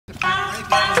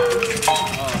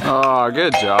Oh,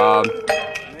 good job.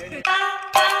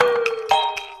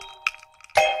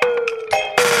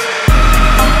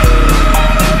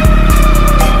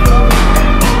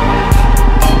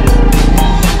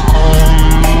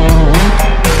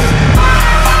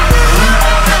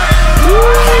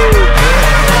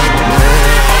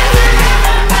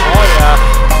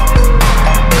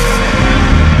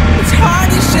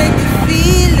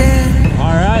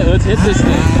 Let's hit this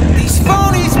thing. These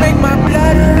phonies make my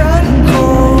blood run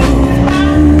cold.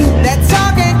 That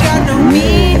talk ain't got no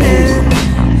meaning.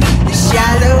 The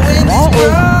shallow end is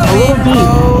growing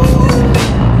cold.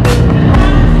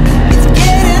 It's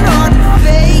getting hard to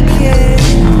fake it.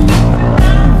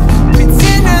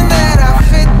 Pretending that I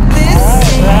fit this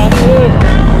scene.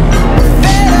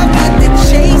 Fed up with the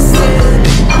chasing.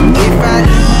 If I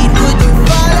lead, would you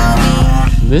follow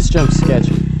me? This jump's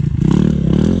sketchy.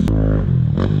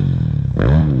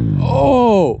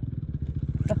 Oh!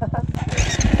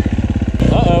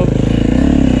 Uh-oh.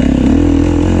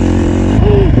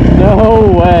 No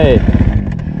way.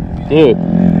 Dude.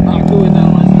 Knocked the wind out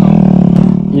of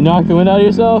myself. You knocked the wind out of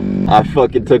yourself? I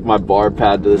fucking took my bar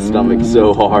pad to the stomach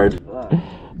so hard.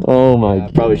 Oh my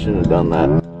I probably shouldn't have done that.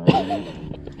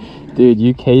 Dude,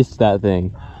 you cased that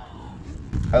thing.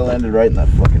 I landed right in that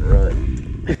fucking rut.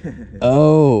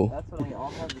 Oh. That's when we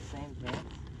all have the same thing.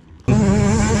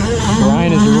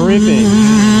 Brian is ripping.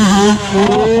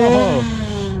 Oh.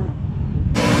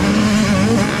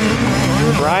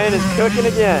 Brian is cooking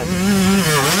again.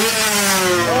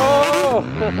 Oh!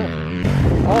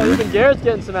 Oh, even Garrett's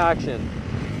getting some action.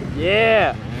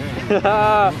 Yeah!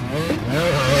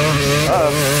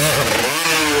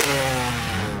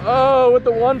 Oh, with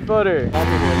the 1-footer.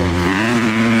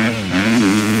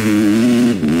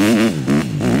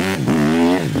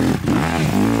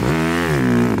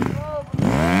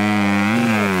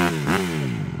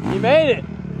 You made it!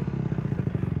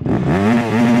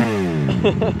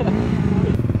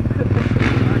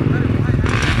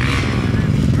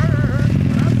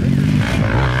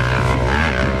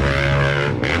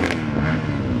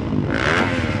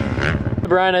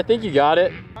 Brian, I think you got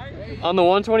it. On the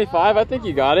 125, I think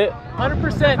you got it.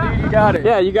 100%, dude, you got it.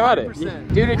 Yeah, you got it.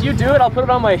 Dude, if you do it, I'll put it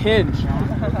on my hinge.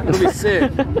 It'll be sick.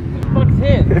 What the fuck's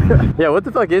hinge? Yeah, what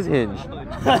the fuck is Hinge?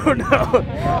 I don't know.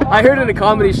 I heard it in a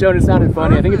comedy show and it sounded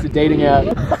funny. I think it's a dating app.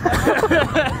 It's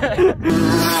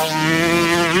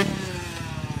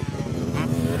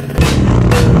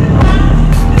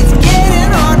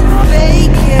getting hard to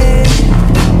fake it.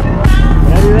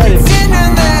 Whenever you're ready.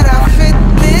 Pretending that I fit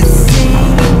this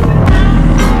scene.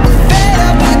 Fed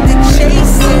up with the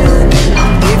chasing.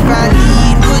 If I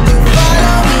lead, would you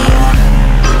follow me?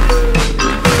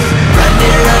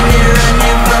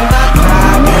 Running from my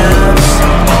problems.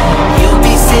 You'll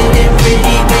be sitting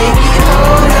pretty, baby,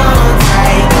 hold on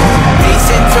tight.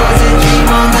 Racing towards a dream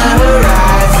on the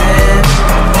horizon.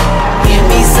 Give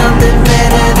me something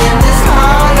better than this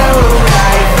hollow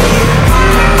life you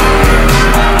do.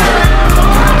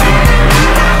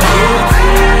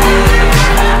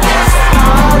 This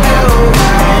hollow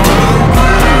life you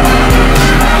do.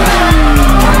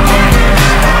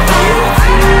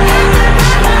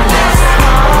 This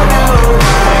hollow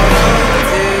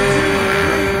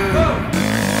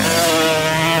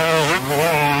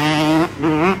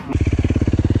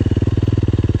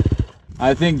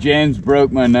I think James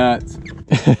broke my nuts.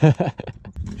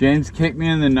 James kicked me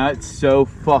in the nuts so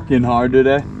fucking hard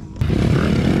today.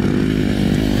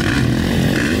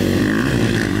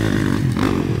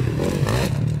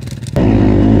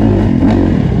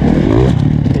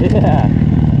 Yeah.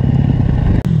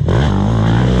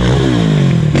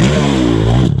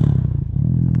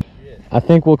 I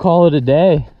think we'll call it a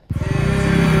day.